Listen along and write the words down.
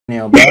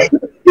Neil, bro.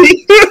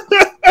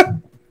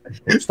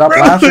 Stop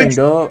laughing,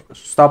 dude.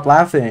 Stop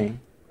laughing.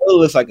 It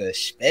looks like a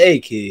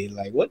spade kid.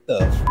 Like, what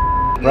the?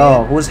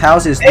 Bro, whose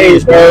house is Hey,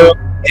 this, bro?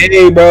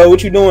 Hey, bro.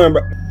 What you doing,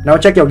 bro? Now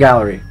check your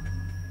gallery.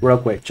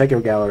 Real quick, check your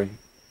gallery.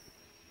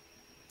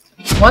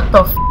 What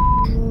the f?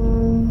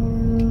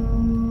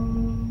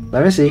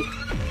 Let me see.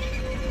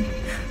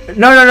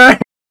 No, no, no.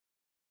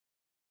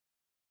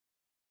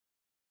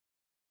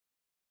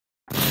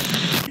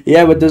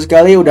 Ya betul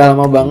sekali, udah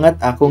lama banget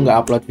aku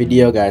nggak upload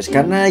video guys.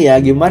 Karena ya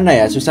gimana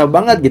ya, susah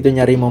banget gitu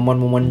nyari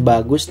momen-momen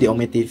bagus di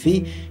Ome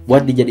TV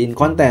buat dijadiin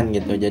konten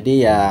gitu.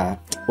 Jadi ya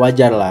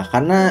wajar lah,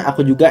 karena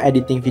aku juga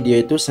editing video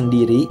itu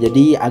sendiri,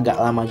 jadi agak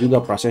lama juga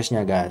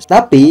prosesnya guys.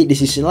 Tapi di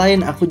sisi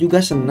lain aku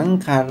juga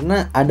seneng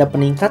karena ada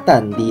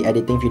peningkatan di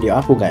editing video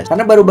aku guys.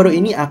 Karena baru-baru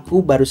ini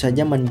aku baru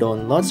saja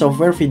mendownload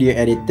software video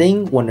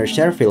editing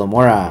Wondershare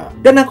Filmora.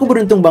 Dan aku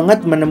beruntung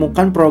banget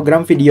menemukan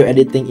program video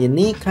editing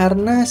ini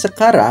karena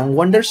sekarang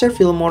Wondershare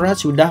Filmora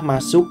sudah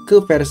masuk ke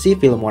versi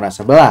Filmora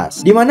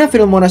 11. Dimana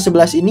Filmora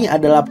 11 ini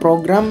adalah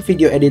program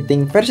video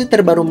editing versi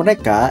terbaru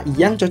mereka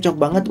yang cocok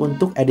banget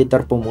untuk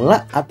editor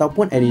pemula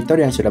ataupun editor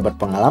yang sudah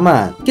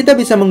berpengalaman. Kita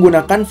bisa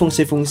menggunakan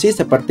fungsi-fungsi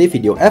seperti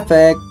video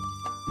effect,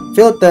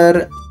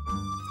 filter,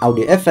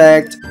 audio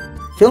effect,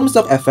 film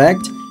stock effect,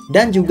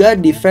 dan juga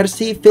di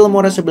versi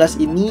Filmora 11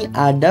 ini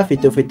ada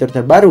fitur-fitur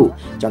terbaru.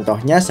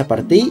 Contohnya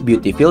seperti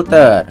beauty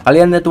filter.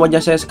 Kalian lihat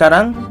wajah saya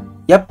sekarang?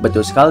 Yap,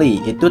 betul sekali,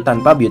 itu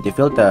tanpa beauty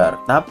filter.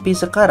 Tapi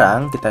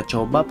sekarang kita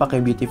coba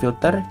pakai beauty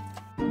filter.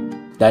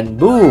 Dan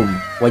boom,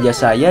 wajah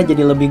saya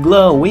jadi lebih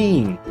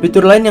glowing.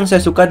 Fitur lain yang saya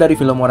suka dari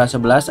Filmora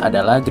 11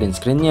 adalah green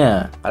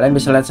screen-nya. Kalian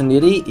bisa lihat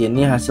sendiri,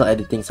 ini hasil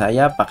editing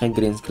saya pakai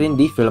green screen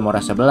di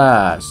Filmora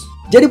 11.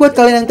 Jadi buat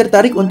kalian yang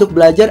tertarik untuk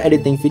belajar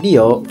editing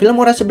video,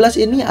 Filmora 11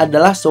 ini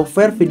adalah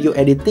software video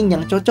editing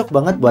yang cocok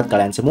banget buat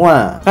kalian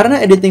semua. Karena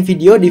editing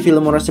video di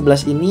Filmora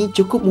 11 ini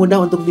cukup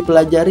mudah untuk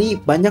dipelajari,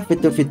 banyak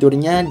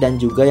fitur-fiturnya,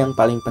 dan juga yang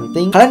paling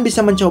penting, kalian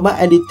bisa mencoba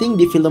editing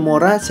di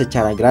Filmora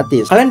secara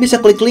gratis. Kalian bisa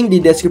klik link di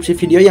deskripsi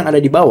video yang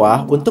ada di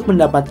bawah untuk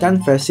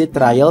mendapatkan versi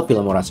trial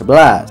Filmora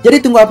 11.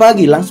 Jadi tunggu apa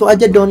lagi? Langsung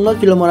aja download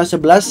Filmora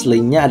 11,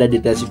 linknya ada di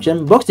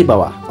description box di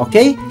bawah.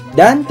 Oke?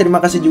 Dan terima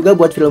kasih juga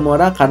buat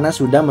Filmora karena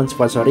sudah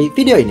mensponsori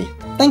video ini.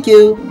 Thank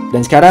you.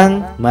 Dan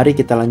sekarang mari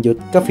kita lanjut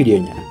ke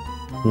videonya.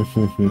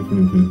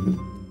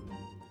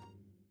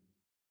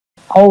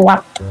 Oh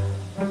what?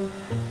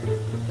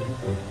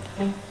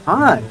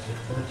 Hi.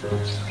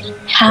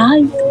 Hi.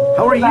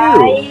 How are you?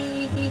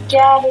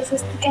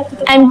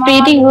 I'm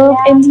pretty good,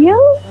 and you?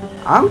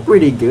 I'm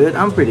pretty good.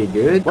 I'm pretty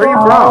good. Where are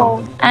you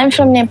from? I'm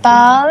from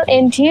Nepal,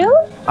 and you?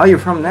 Oh, you're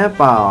from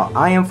Nepal.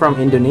 I am from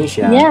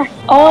Indonesia. Yeah.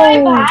 Oh,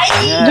 Yeah.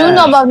 do you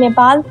know about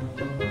Nepal?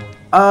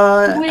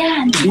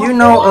 Do you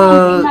know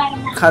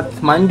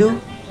Kathmandu?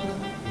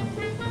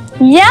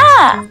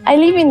 Yeah, I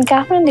live in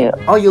Kathmandu.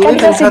 Oh, you live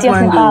in Capital city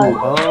of Kathmandu. Nepal.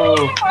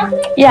 Oh.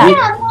 Yeah,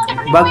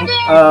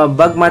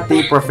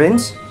 Bagmati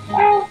province?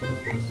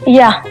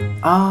 yeah.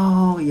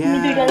 Oh, yeah.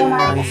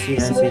 I see,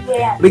 I see.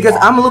 Because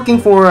I'm looking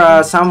for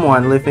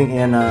someone living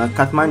in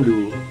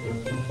Kathmandu.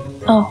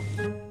 Oh,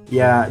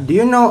 Yeah. Do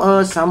you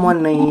know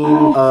someone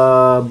named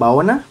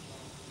Bawana?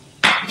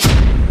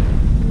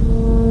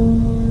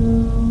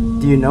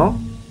 Do you know?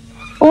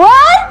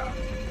 what?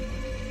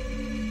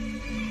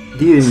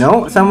 Do you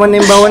know someone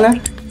named Bawana?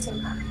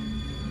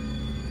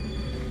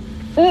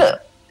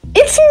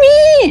 It's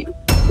me.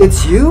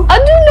 It's you? I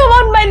don't know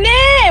about my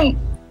name.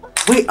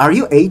 Wait, are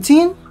you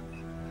 18?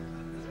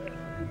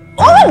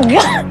 Oh my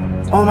god.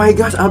 Oh my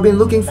gosh, I've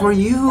been looking for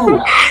you.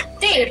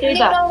 He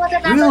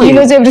Really?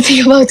 knows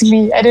everything about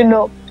me. I don't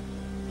know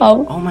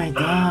how. Oh my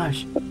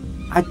gosh.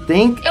 I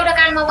think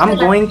I'm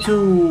going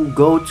to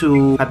go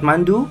to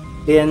Kathmandu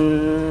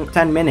in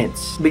 10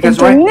 minutes. Because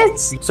In 10 right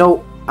minutes. So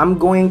I'm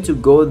going to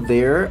go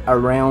there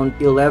around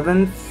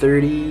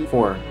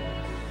 11:34.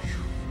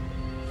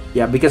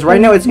 Yeah, because right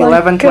now it's Oh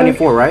my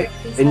 11:24, right?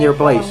 In your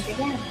place.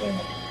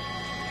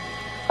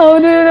 How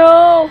do you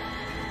know?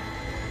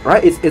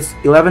 Right? It's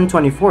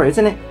 11:24,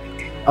 isn't it?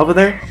 Over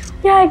there?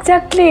 Yeah,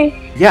 exactly.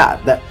 Yeah,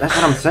 that's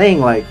what I'm saying.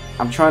 Like,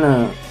 I'm trying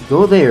to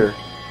go there.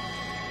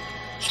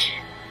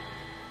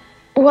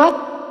 What?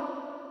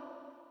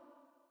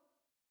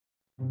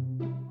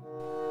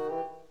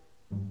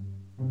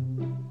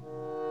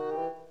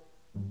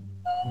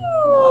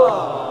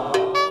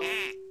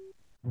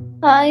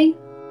 Hi.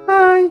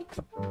 Hi.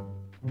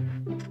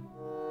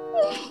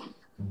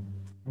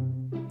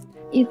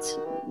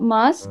 It's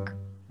mask.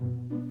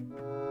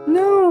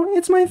 No,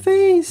 it's my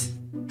face.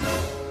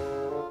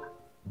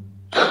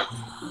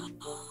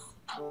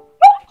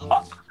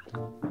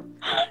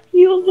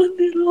 You on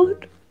the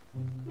road.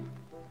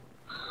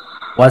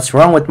 What's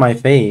wrong with my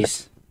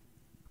face?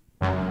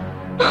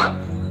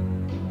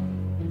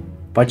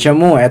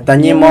 Почему? Это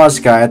не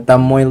маска, это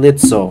мой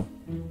лицо.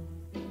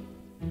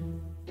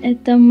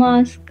 Это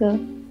маска,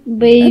 Это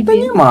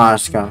baby. не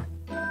маска.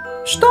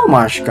 Что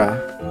маска?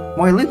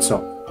 Мой лицо.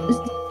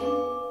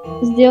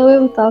 Сделай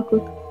вот так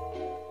вот.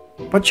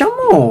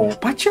 Почему?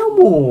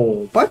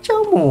 Почему?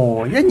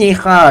 Почему? Я не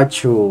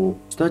хочу.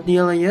 Что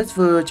делает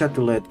в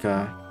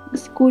чатулетка?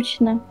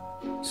 Скучно.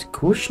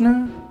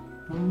 Скучно?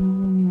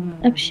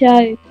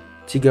 Общаюсь.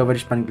 Ты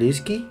говоришь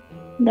по-английски?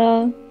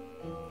 Да.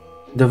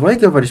 Давай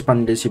говоришь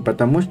по-английски,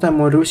 потому что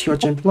мой русский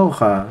очень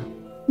плохо.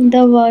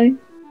 Давай.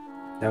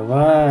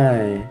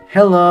 Давай.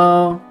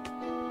 Hello.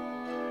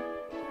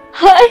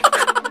 Hi.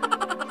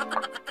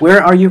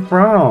 Where are you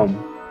from?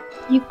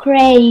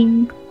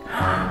 Ukraine.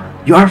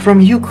 You are from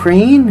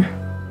Ukraine?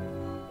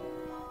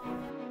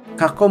 В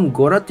каком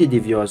городе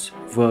ты живешь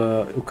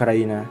в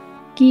Украине?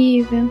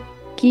 Киеве.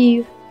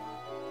 Киев.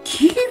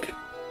 Киев?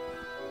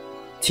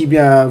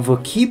 Тебя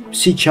в Киев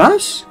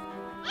сейчас?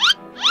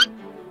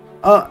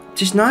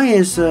 Ты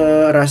знаешь,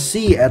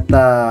 Россия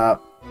это...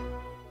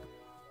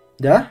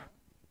 Да?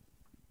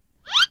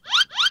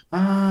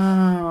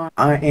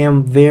 I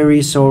am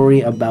very sorry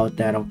about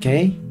that,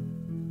 okay?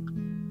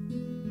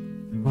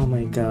 Oh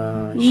my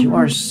gosh, you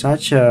are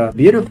such a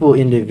beautiful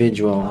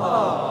individual.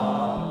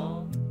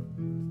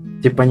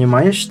 Ты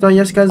понимаешь, что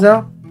я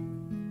сказал?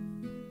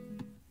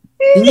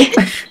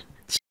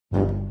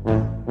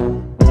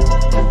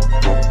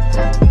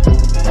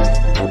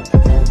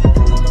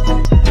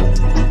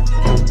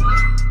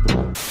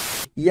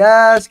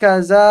 Я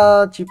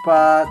сказал,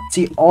 типа,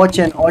 ты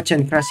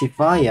очень-очень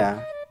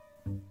красивая.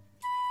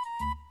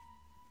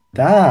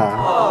 Да.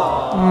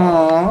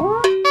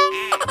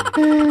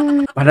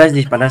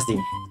 Подожди.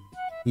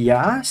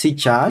 Я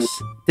сейчас...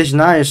 Ты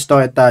знаешь, что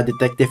это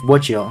детектив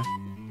Бocil?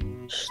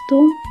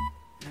 Что?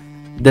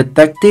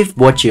 Детектив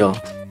Bocil.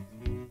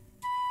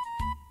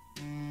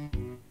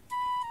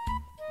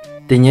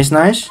 Ты не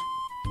знаешь?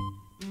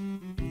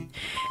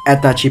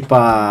 Это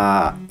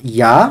типа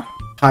я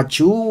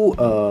хочу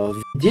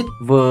видеть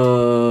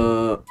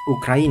в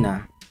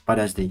Украине.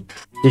 Подожди.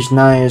 Ты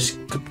знаешь,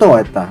 кто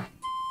это?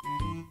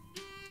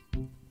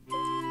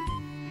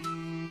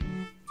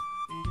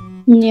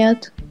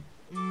 Нет.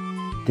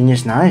 Ты не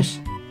знаешь?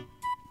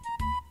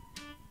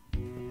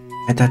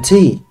 Это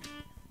ты.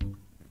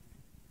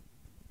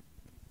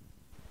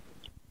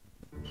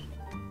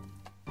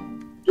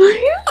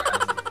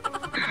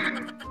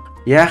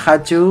 Я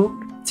хочу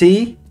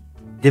ты,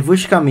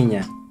 девушка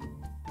меня.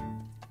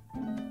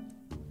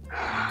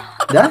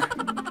 Да?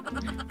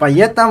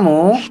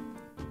 Поэтому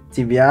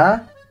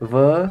тебя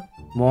в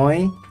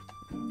мой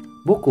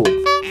буку.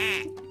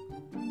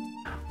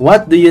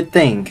 What do you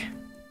think?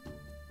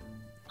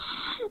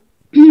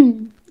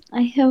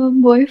 I have a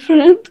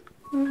boyfriend.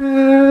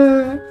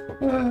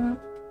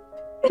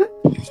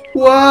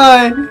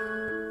 Why?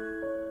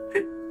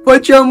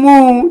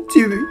 Почему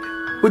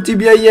у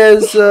тебя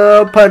есть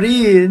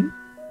парень?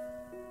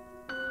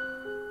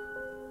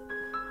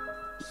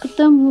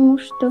 Потому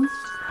что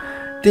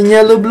Ты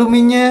не люблю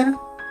меня?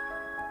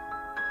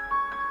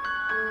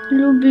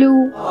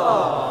 люблю.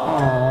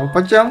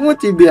 Почему у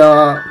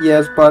тебя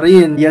есть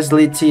парень,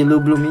 если ты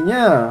люблю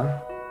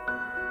меня?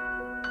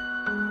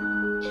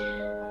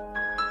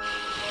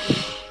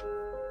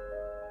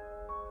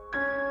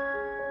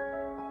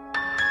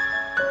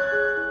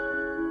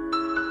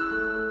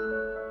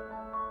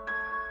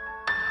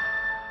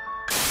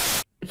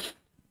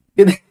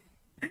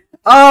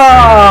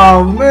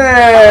 Oh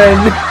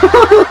man!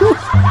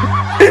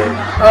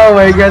 Oh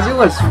my gosh, it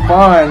was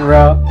fun,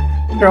 bro.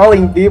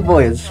 Trolling people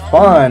is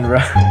fun, bro.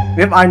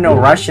 If I know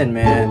Russian,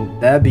 man,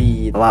 that'd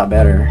be a lot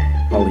better.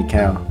 Holy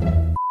cow.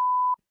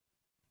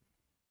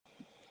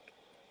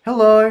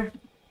 Hello.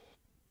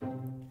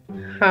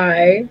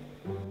 Hi,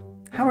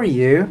 How are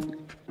you?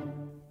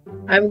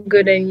 I'm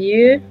good, and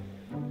you?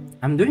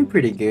 I'm doing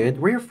pretty good.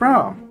 Where you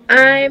from?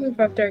 I'm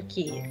from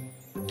Turkey.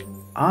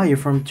 Oh, you're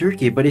from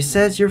Turkey, but it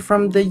says you're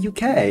from the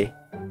UK.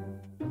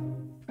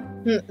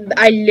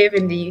 I live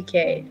in the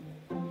UK.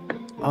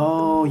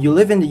 Oh, you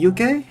live in the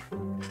UK?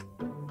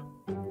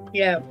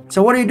 Yeah,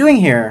 So what are you doing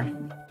here?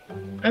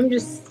 I'm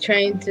just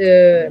trying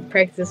to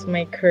practice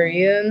my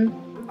Korean.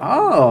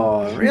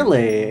 Oh,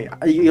 really?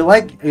 You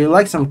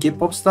like some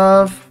K-pop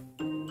stuff?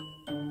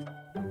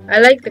 I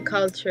like the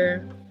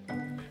culture.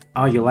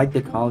 Oh, you like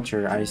the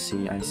culture. I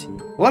see.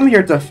 Well, I'm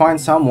here to find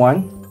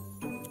someone.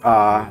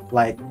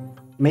 Like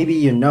maybe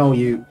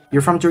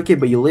you're from Turkey,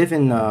 but you live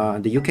in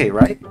the UK,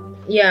 right?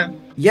 Yeah,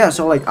 Yeah.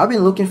 So like I've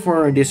been looking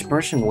for this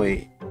person.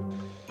 Wait,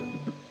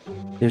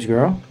 this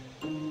girl.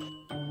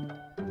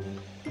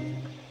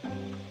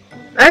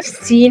 I've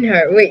seen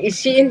her. Wait, is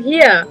she in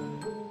here?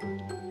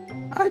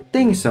 I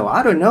think so.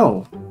 I don't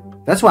know.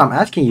 That's why I'm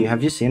asking you.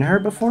 Have you seen her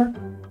before?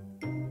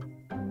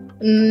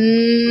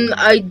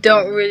 I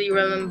don't really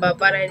remember,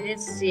 but I did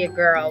see a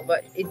girl,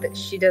 but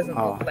she doesn't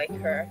Oh. look like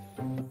her.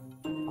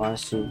 Oh, I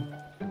see.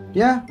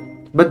 Yeah.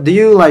 But do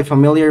you like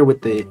familiar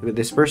with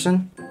this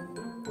person?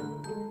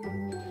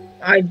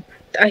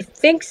 I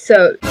think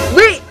so.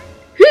 Wait,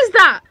 who's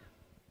that?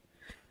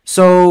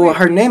 So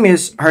her name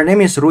is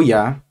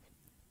Ruya,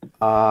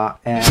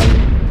 and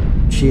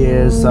she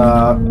is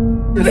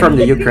from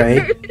the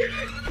Ukraine.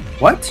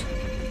 What?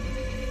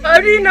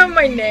 How do you know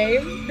my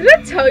name? Did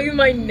I tell you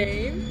my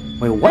name?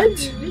 Wait, what?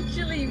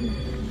 Literally.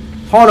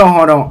 Hold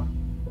on.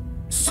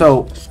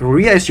 So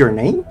Ruya is your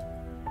name?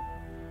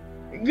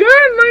 Yeah,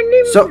 my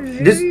name So, is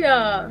this-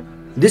 Ria.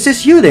 This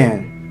is you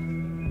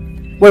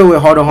then. Wait,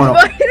 hold on.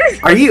 Why does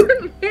Are you-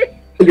 it-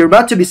 You're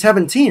about to be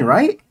 17,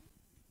 right?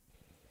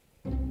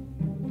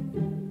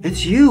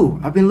 It's you.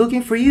 I've been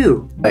looking for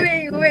you.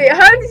 Wait,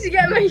 how did you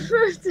get my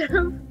first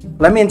name?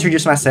 Let me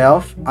introduce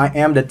myself. I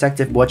am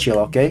Detective Bocil,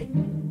 okay?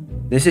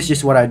 This is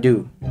just what I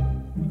do.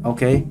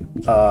 Okay?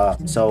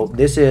 So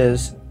this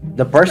is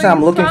the person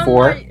I'm looking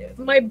for.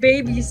 My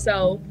baby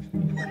self.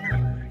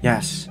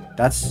 Yes,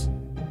 that's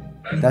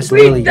Wait,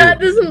 literally that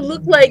you. doesn't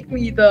look like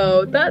me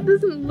though. That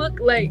doesn't look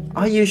like.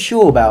 Are you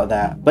sure about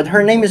that? But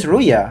her name is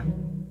Ruya.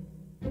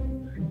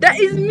 That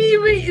is me.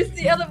 Wait, it's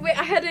the other way.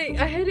 I had it.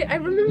 I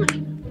remember.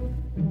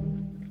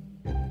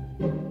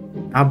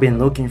 I've been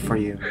looking for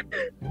you.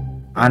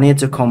 I need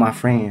to call my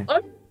friend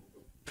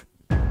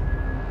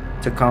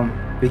to come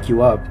pick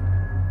you up.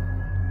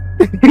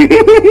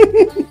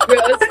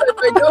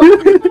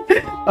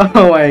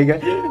 Oh my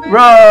god,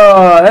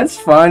 bro, that's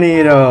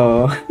funny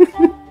though.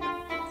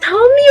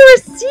 Tell me your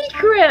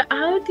secret.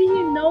 How do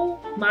you know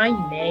my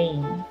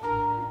name?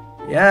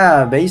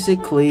 Yeah,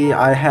 basically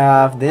I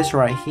have this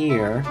right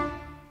here,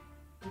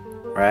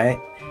 right?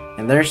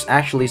 And there's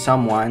actually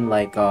someone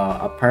like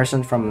a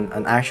person from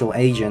an actual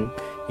agent,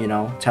 you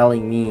know,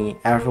 telling me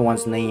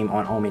everyone's name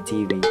on Omi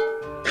TV.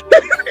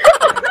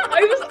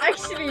 I was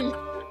actually.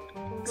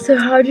 So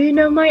how do you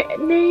know my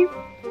name?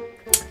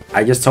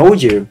 I just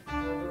told you,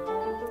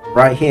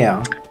 right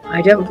here.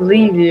 I don't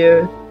believe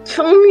you.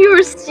 Tell me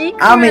your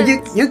secret. I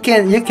mean, you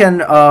can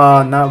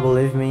not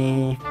believe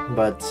me,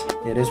 but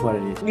it is what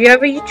it is. Do you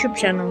have a YouTube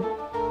channel?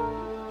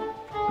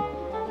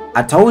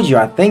 I told you,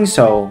 I think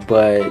so,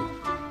 but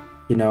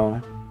you know,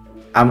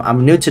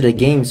 I'm new to the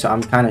game, so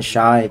I'm kind of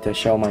shy to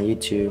show my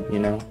YouTube, you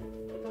know.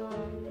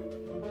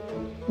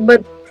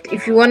 But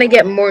if you want to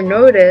get more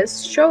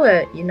notice, show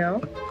it. You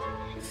know.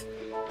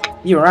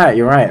 You're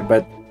right,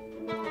 but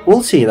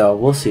we'll see though.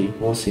 We'll see.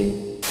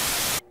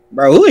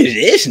 Bro, who is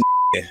this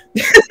nigga?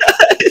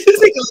 This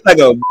nigga look like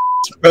a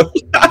bro.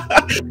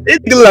 This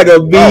nigga look like a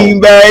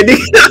beanbag.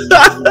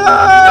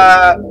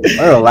 What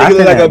are you laughing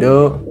look like at, a-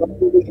 dude?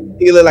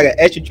 Nigga look like an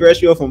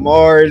extraterrestrial from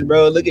Mars,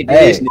 bro. Look at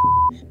Hey. this nigga.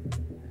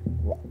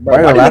 What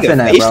are why you this nigga laughing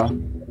at, face- bro? bro?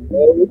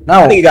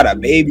 No, Nigga got a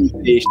baby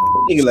fish.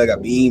 Nigga like a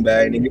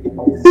beanbag,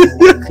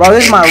 nigga. bro,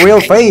 this is my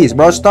real face,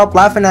 bro. Stop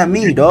laughing at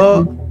me,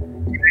 dog.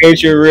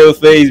 Ain't your real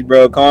face,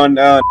 bro. Calm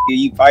down. Nigga.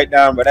 You pipe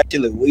down, bro. That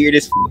shit look weird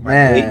as fuck.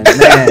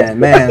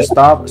 Man,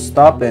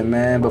 stop it,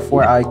 man.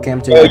 Before I came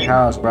to your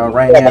house, bro,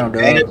 right now,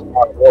 dog.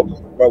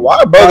 Bro,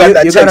 why bro Bro, got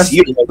that you gotta text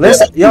you?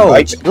 listen,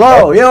 Like,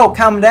 yo,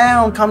 calm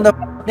down, calm the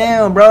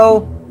down,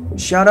 bro.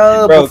 Shut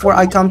up Bro, before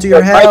I come to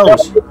your pipe down.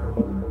 house.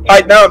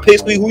 Pipe down,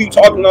 basically. Who you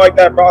talking like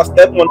that, bro? I'll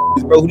step on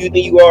this, bro. Who do you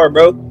think you are,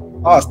 bro?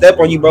 I'll step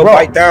on you, bro. Bro.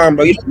 Pipe down,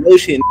 bro. You don't know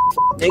shit.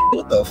 Nigga,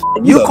 what the fuck?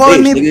 You a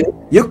calling bitch, me? nigga.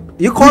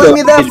 You calling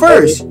me that bitch, bro.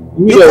 first?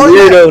 You You a calling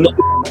weirdo,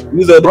 nigga.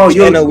 You a Bro, bitch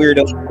you- and a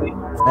weirdo.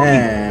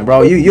 Man,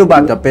 bro, you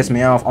about to piss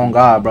me off on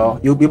God, bro.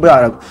 You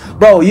about to,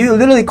 bro. You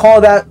literally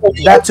call that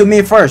to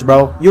me first,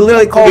 bro. You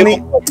literally call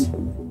me.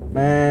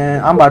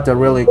 Man, I'm about to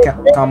really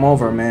come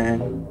over,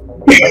 man.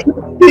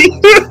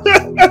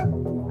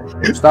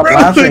 Stop Bro,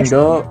 laughing,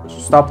 dude.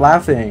 Stop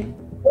laughing,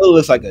 Bro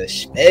looks like a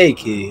sped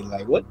kid.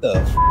 Like, what the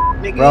f,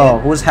 nigga? bro.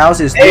 Whose house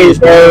is Hey, this,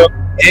 bro? bro.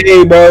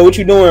 Hey, bro. What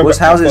you doing, Whose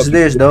bro? house is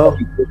this, though?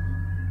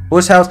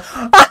 Whose house?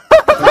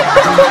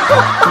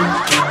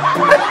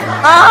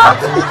 Ah,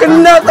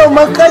 kena tau,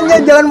 makanya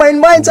jangan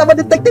main-main sama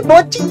detektif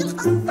bocil.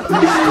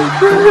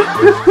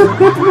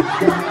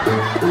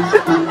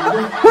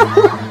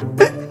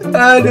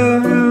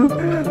 Aduh,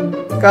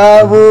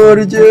 kabur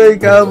cuy,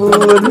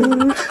 kabur.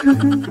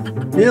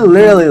 You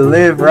literally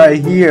live right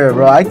here,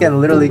 bro. I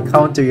can literally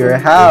come to your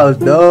house,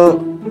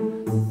 though.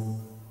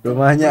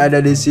 Rumahnya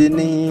ada di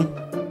sini.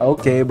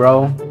 Okay,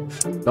 bro.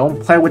 Don't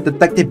play with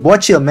Detective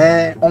Bocil,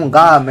 man. Oh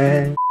God,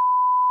 man.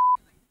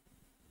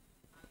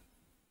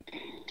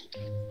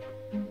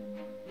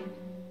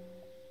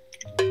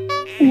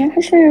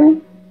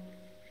 안녕하세요.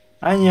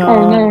 Annyeong.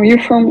 Oh no, you're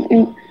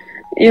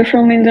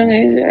from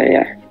Indonesia,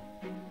 yeah.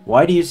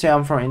 Why do you say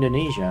I'm from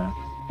Indonesia?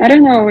 I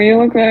don't know, you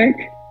look like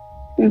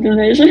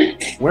Indonesian.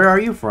 Where are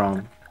you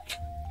from?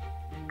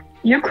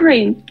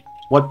 Ukraine.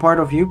 What part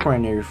of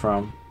Ukraine are you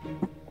from?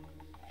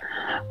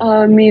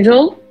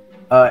 Middle.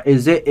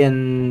 Is it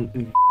in?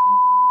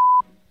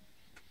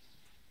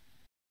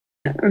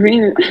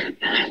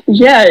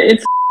 Yeah,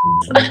 it's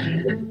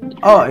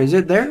Oh, is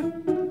it there?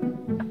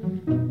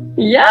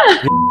 yeah.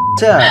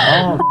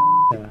 Oh.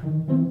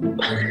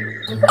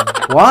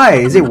 Why?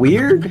 Is it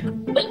weird?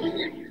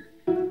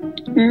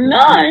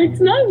 No, it's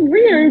not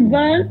weird,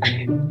 but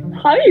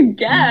how do you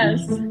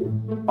guess?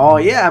 Oh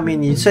yeah, I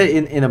mean you said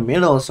in the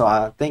middle, so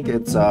I think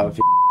it's Oh,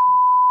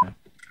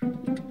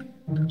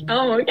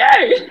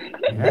 okay.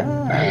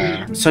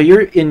 Yeah. So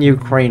you're in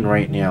Ukraine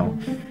right now.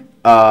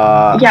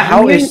 Yeah,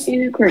 How I'm is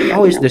in Ukraine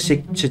how right is now.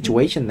 the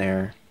situation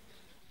there?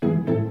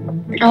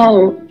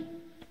 Oh,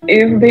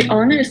 if to be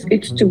honest,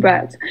 it's too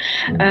bad.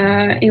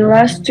 In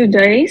last 2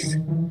 days,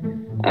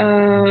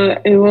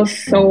 It was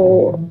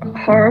so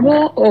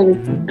horrible. Oh,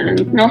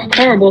 and not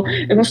horrible.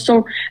 It was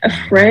so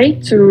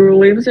afraid to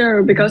live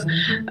there because,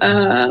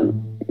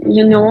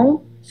 you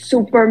know,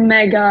 super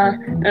mega,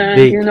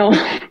 Big. you know,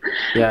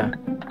 Yeah.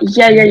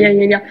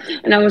 yeah.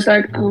 And I was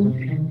like,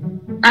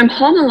 I'm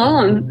home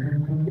alone.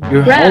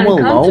 You're Gran, home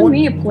come to alone?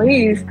 me,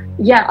 please.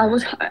 Yeah, I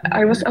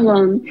was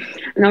alone,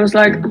 and I was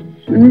like,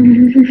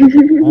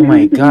 Oh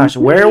my gosh,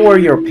 where were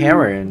your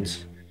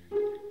parents?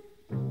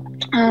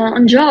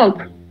 on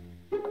job.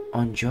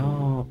 On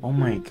job. Oh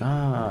my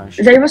gosh.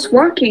 They was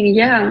working.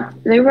 Yeah,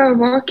 they were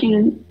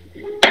working.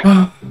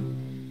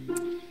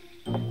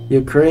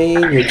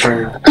 Ukraine.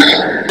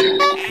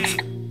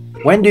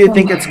 When do you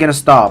think it's gonna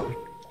stop?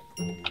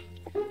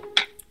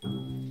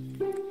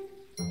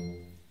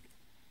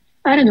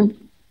 I don't know.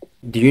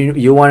 Do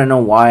you want to know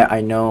why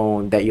I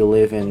know that you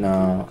live in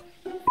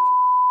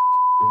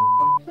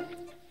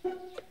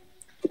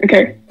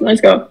Okay,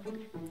 let's go.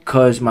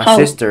 cause my How?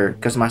 sister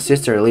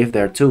lived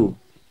there too.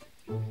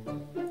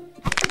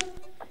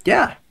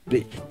 Yeah.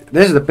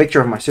 This is the picture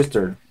of my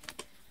sister.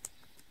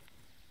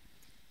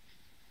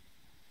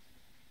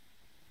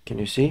 Can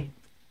you see?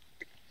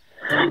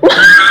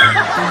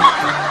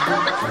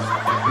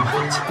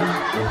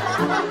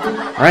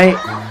 Right?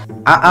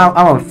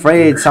 I'm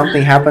afraid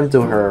something happened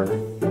to her.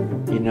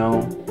 You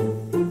know?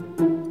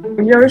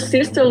 Your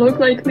sister look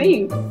like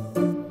me.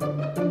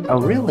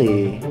 Oh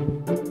really?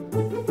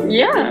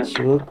 Yeah.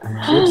 She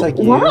looks like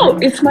you. Wow,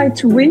 it's my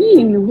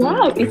twin.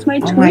 Wow, it's my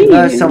Oh twin. my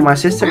god, so my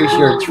sister is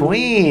your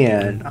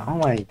twin. Oh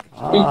my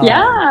god.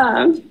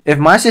 Yeah. If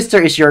my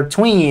sister is your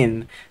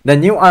twin,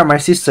 then you are my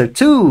sister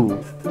too.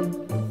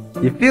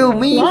 You feel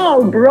me?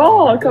 Wow,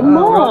 bro, come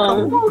Bro,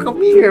 on.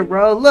 come here,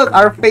 bro. Look,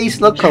 our face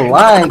look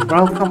alike,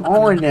 bro. Come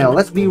on now.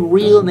 Let's be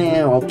real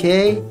now,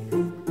 okay?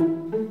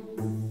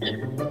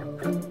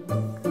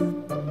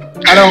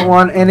 I don't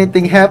want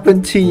anything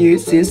happen to you,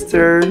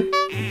 sister.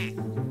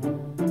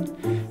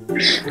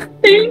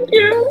 Thank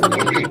you.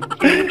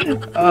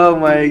 Oh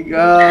my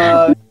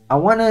god. I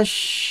want to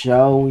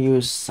show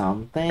you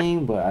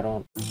something, but I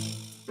don't.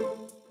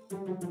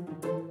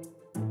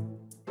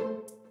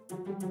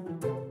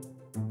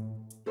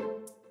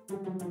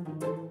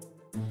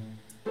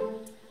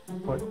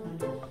 What?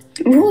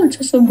 Oh,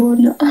 just a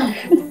border.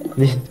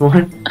 This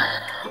one?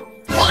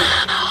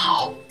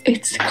 Wow,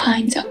 it's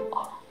kind of.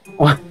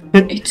 What?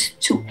 It's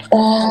too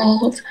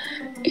old.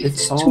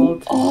 It's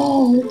too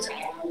old.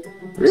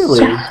 Really?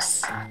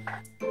 Yes.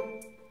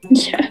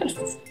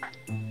 Yes.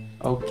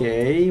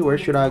 Okay, where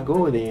should I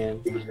go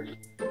then?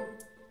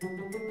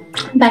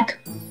 Back.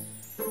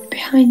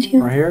 Behind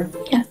you. Right here?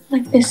 Yeah,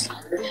 like this.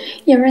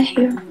 Yeah, right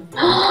here.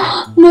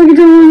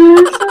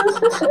 McDonald's.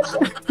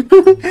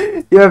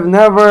 You have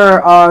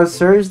never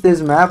searched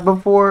this map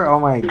before? Oh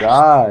my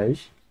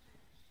gosh.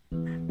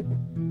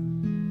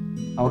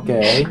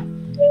 Okay.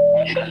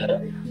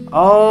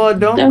 Oh,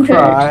 don't Okay.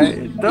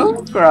 cry.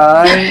 Don't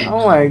cry.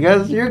 Oh my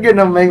gosh, you're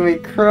gonna make me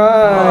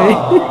cry.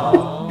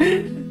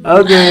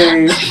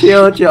 Okay,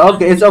 chill.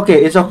 Okay, it's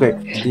okay.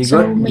 Do you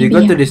So go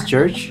maybe- to this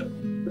church?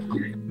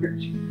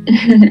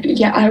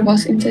 Yeah, I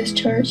was in this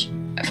church.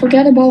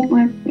 Forget about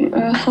my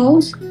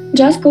house.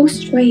 Just go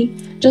straight.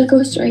 Just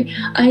go straight.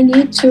 I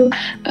need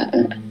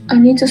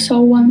to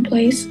show one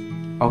place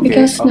Okay.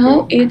 because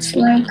now it's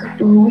like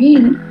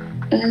ruin.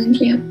 And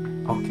yeah,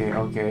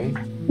 Okay.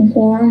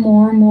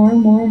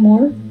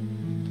 more.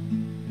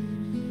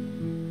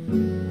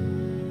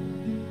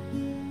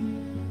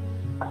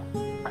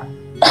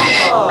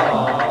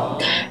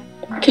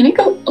 Can I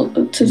go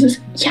to this?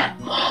 Yeah.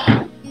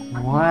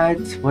 What?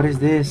 What is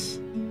this?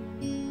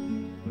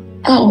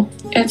 Oh,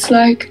 it's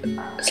like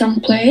some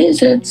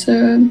place that's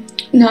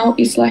now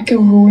it's like a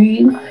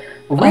ruin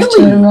of the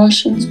Really?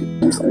 Russians.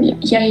 So,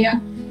 yeah.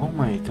 Oh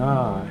my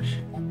gosh.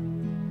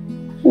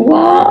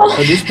 Wow.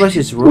 So this place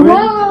is ruined?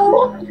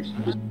 Wow.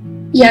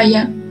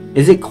 Yeah.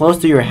 Is it close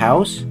to your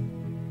house?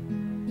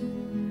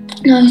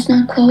 No, it's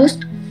not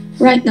closed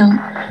right now.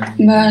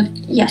 But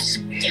yes,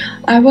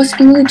 I was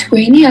in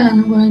Lithuania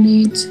when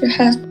it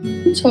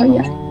happened. So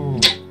yeah. Oh.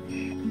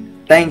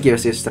 Thank you,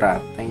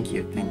 sister. Thank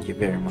you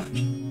very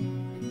much.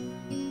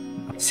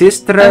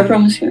 Sister, I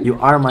promise you. you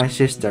are my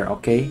sister,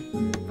 okay?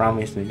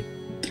 Promise me.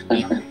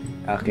 Okay.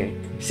 Okay.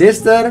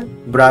 Sister,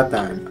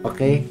 bratan,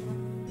 okay?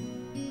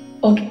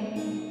 Okay.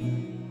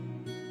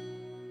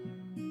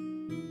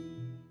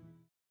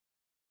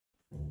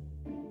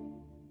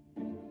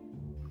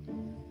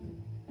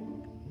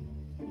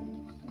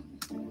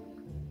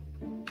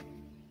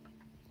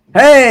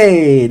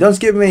 Hey, don't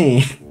skip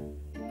me.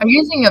 Are you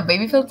using a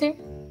baby filter?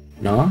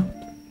 No?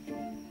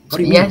 What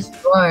do you Yes,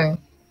 you are. mean?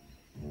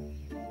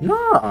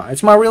 No,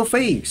 it's my real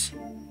face.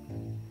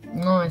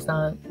 No, it's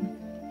not.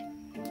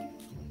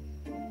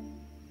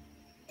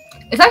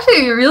 It's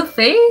actually your real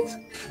face?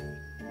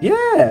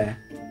 Yeah.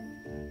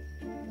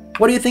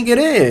 What do you think it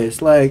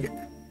is? Like,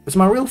 it's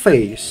my real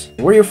face.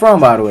 Where are you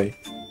from, by the way?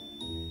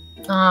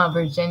 Ah,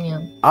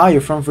 Virginia. Ah,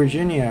 you're from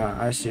Virginia.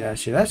 I see.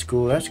 That's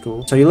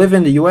cool. So you live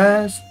in the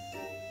US?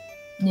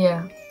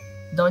 Yeah.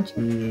 Don't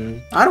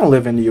you? I don't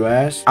live in the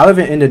US. I live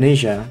in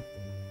Indonesia.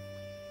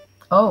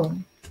 Oh,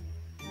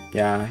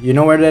 Yeah, you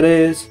know where that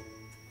is?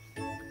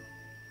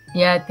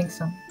 yeah, I think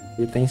so.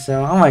 You think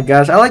so? Oh my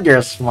gosh, I like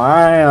your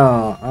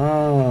smile.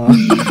 Oh.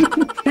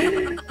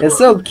 It's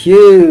so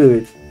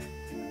cute.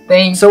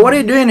 Thanks. So what are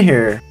you doing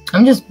here?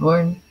 I'm just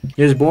bored.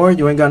 You're just bored?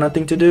 You ain't got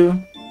nothing to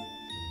do?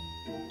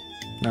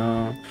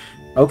 No.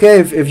 Okay,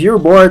 if you're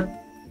bored,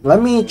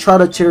 let me try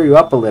to cheer you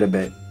up a little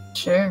bit.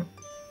 Sure.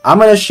 I'm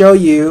gonna show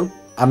you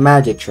a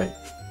magic trick.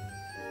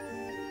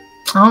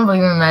 I don't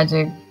believe in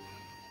magic.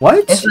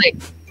 What? It's like,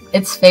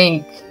 it's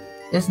fake.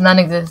 It's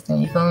non-existent.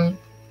 You feel me?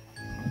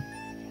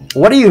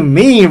 What do you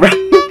mean, bro?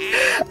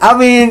 I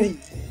mean,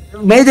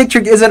 magic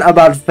trick isn't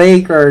about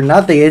fake or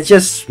nothing. It's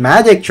just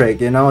magic trick,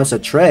 you know? It's a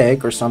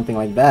trick or something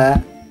like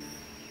that.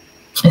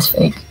 It's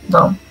fake,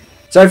 though.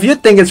 So if you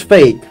think it's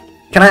fake,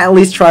 can I at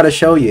least try to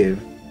show you?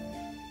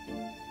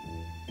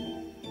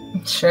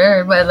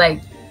 Sure, but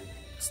like,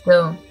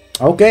 still.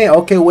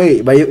 Okay,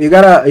 wait, but you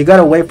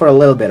gotta wait for a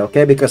little bit,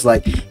 okay? Because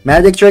like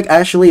magic trick,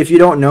 actually, if you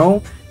don't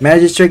know,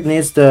 magic trick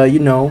needs to, you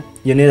know,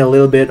 you need a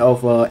little bit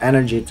of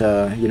energy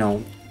to, you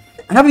know.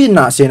 Have you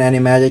not seen any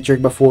magic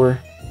trick before?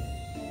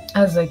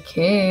 As a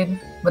kid,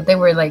 but they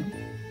were like,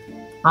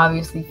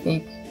 obviously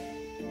fake.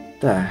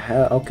 The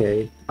hell?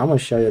 Okay, I'm gonna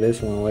show you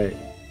this one. Wait.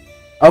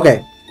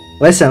 Okay,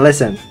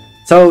 listen.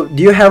 So,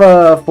 do you have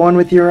a phone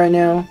with you right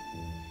now?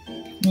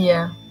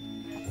 Yeah.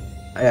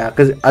 Yeah,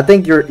 cause I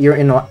think you're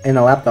in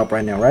a laptop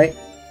right now, right?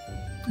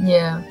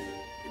 Yeah.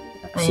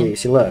 See,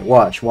 look,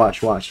 watch.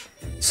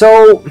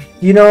 So,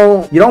 you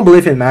know, you don't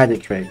believe in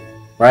magic trick,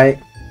 right?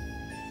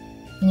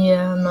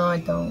 Yeah, no, I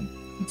don't.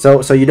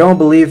 So you don't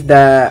believe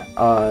that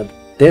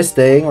this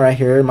thing right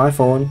here, my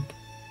phone,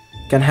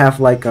 can have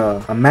like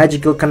a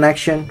magical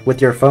connection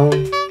with your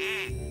phone?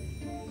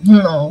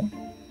 No.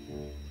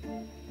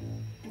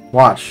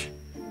 Watch,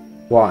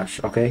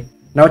 okay?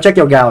 Now check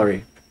your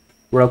gallery,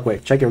 real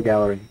quick. Check your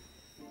gallery.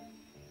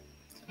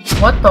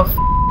 What the f?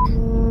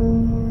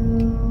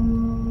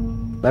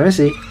 Let me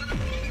see.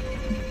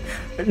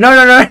 No,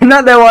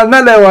 not that one,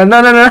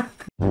 no.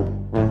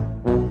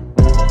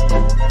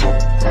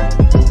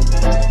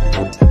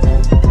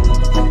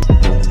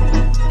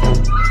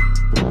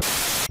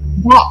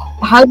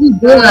 How do you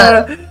do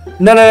that?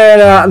 No,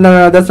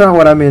 that's not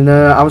what I mean.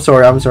 No, I'm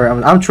sorry. I'm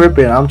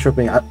tripping.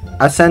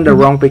 I sent the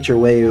wrong picture.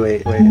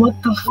 Wait. What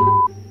the f?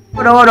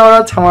 Hold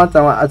on. Come on.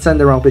 I sent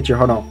the wrong picture.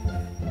 Hold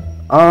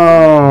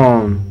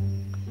on.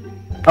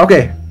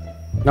 Okay.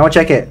 Now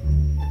check it.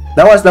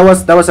 That was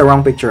the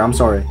wrong picture. I'm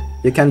sorry.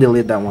 You can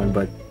delete that one,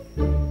 but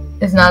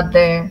It's not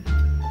there.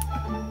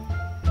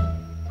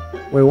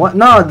 wait, what?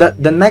 No,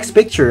 the next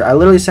picture. I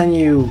literally sent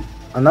you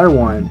another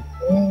one.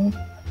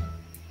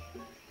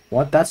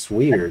 What? That's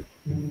weird.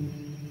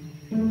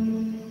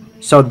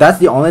 So that's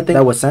the only thing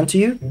that was sent to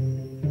you?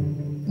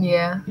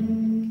 Yeah.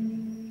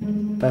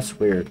 That's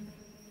weird.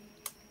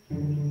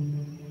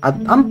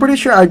 I'm pretty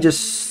sure I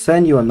just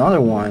sent you another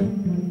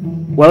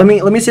one. Well,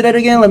 let me see that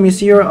again. Let me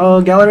see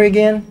your gallery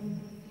again.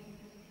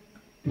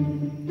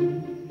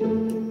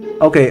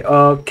 Okay,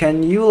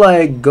 can you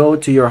like go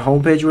to your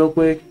homepage real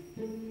quick?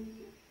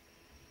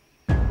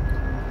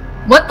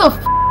 What the f?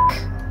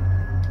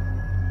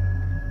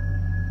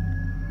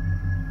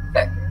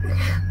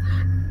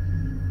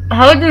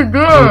 How did you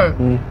do it?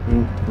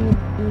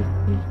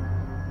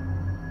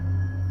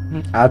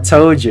 I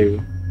told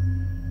you.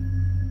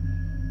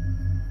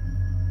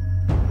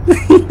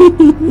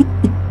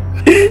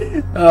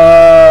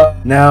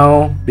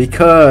 No,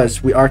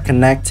 because we are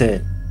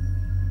connected.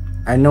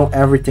 I know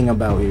everything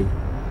about you.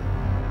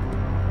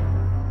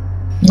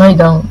 No, you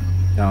don't.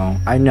 No,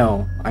 I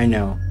know.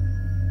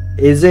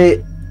 Is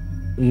it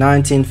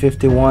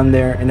 1951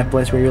 there in the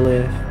place where you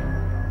live?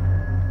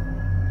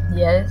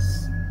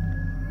 Yes.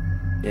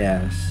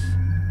 Yes.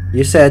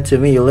 You said to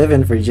me you live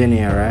in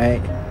Virginia, right?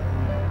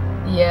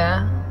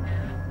 Yeah.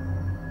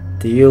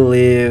 Do you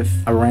live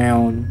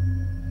around?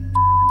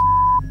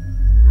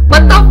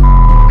 What the f?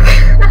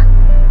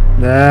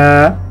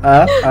 That's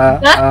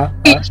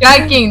That's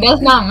tracking. That's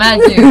not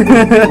magic.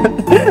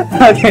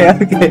 Okay.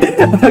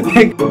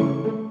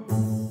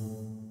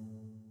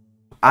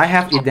 I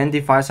have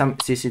identified some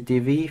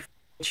CCTV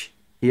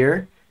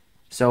here,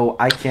 so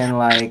I can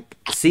like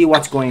see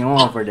what's going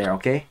on over there.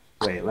 Okay.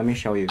 Wait, let me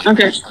show you.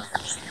 Okay. Stop.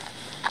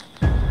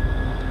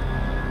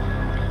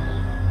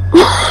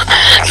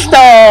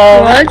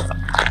 What?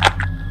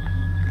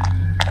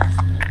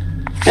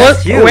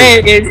 That's you.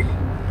 Wait,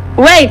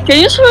 can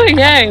you show it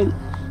again?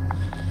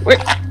 Wait.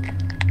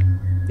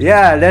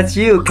 Yeah, that's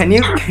you. Can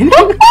you